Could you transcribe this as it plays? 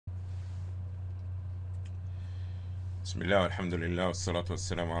Bismillah, alhamdulillah, wassalatu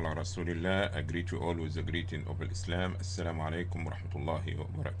wassalamu ala rasulillah. I greet you all with the greeting of Islam. Assalamu alaikum wa rahmatullahi wa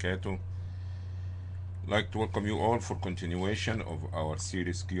barakatuh. I'd like to welcome you all for continuation of our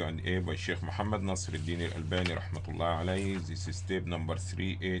series Q&A by Sheikh MuhammadAdly A Albaani rahmatullah alayhi. This is step number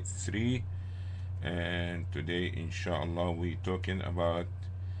 383, and today inshallah we talking about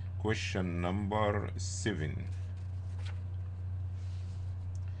question number 7.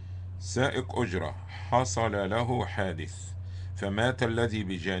 سائق أجرة حصل له حادث فمات الذي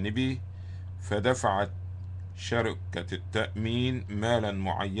بجانبه، فدفعت شركة التأمين مالا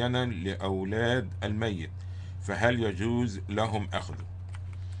معينا لأولاد الميت، فهل يجوز لهم أخذه؟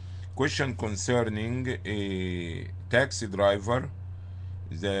 Question concerning a taxi driver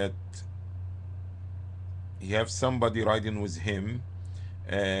that he have somebody riding with him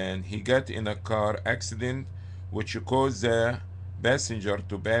and he got in a car accident which caused the passenger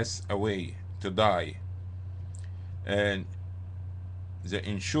to pass away, to die, and the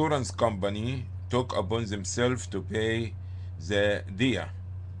insurance company took upon themselves to pay the dia,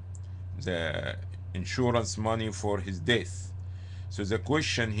 the insurance money for his death. So the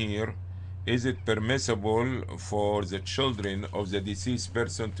question here, is it permissible for the children of the deceased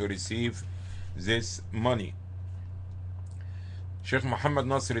person to receive this money? Sheikh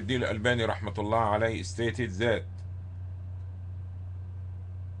MuhammadAdly Al Albaani rahmatullah alayhi stated that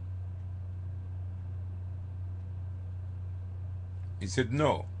he said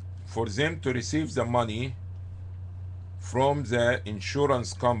no, for them to receive the money from the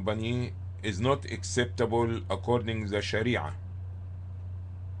insurance company is not acceptable according to the Sharia.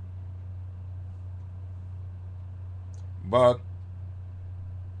 But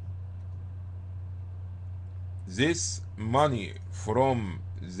this money from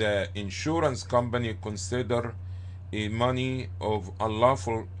the insurance company consider a money of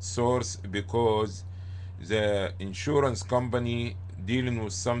unlawful source, because the insurance company dealing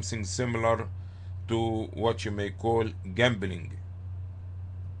with something similar to what you may call gambling.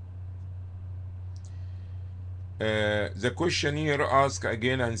 The questionnaire asked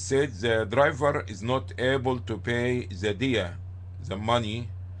again and said the driver is not able to pay the dia, the money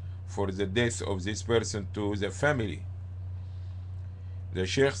for the death of this person, to the family. The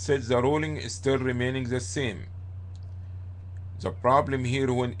Sheikh said the ruling is still remaining the same. The problem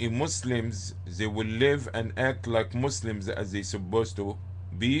here, when Muslims, they will live and act like Muslims as they supposed to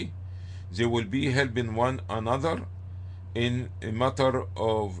be, they will be helping one another in a matter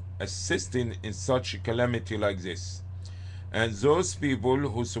of assisting in such a calamity like this. And those people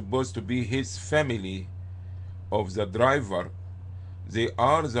who supposed to be his family of the driver, they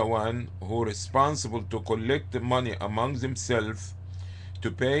are the one who are responsible to collect the money among themselves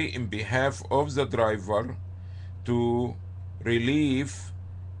to pay in behalf of the driver to relieve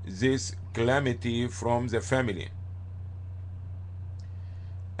this calamity from the family.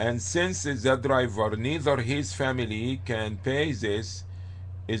 And since the driver, neither his family can pay this,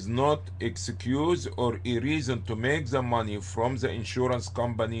 is not excuse or a reason to make the money from the insurance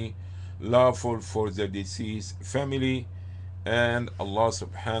company lawful for the deceased family, and Allah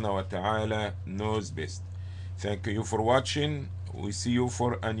subhanahu wa ta'ala knows best. Thank you for watching. We see you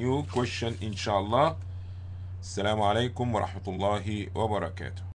for a new question inshallah. Assalamu alaikum wa rahmatullahi wa barakatuh.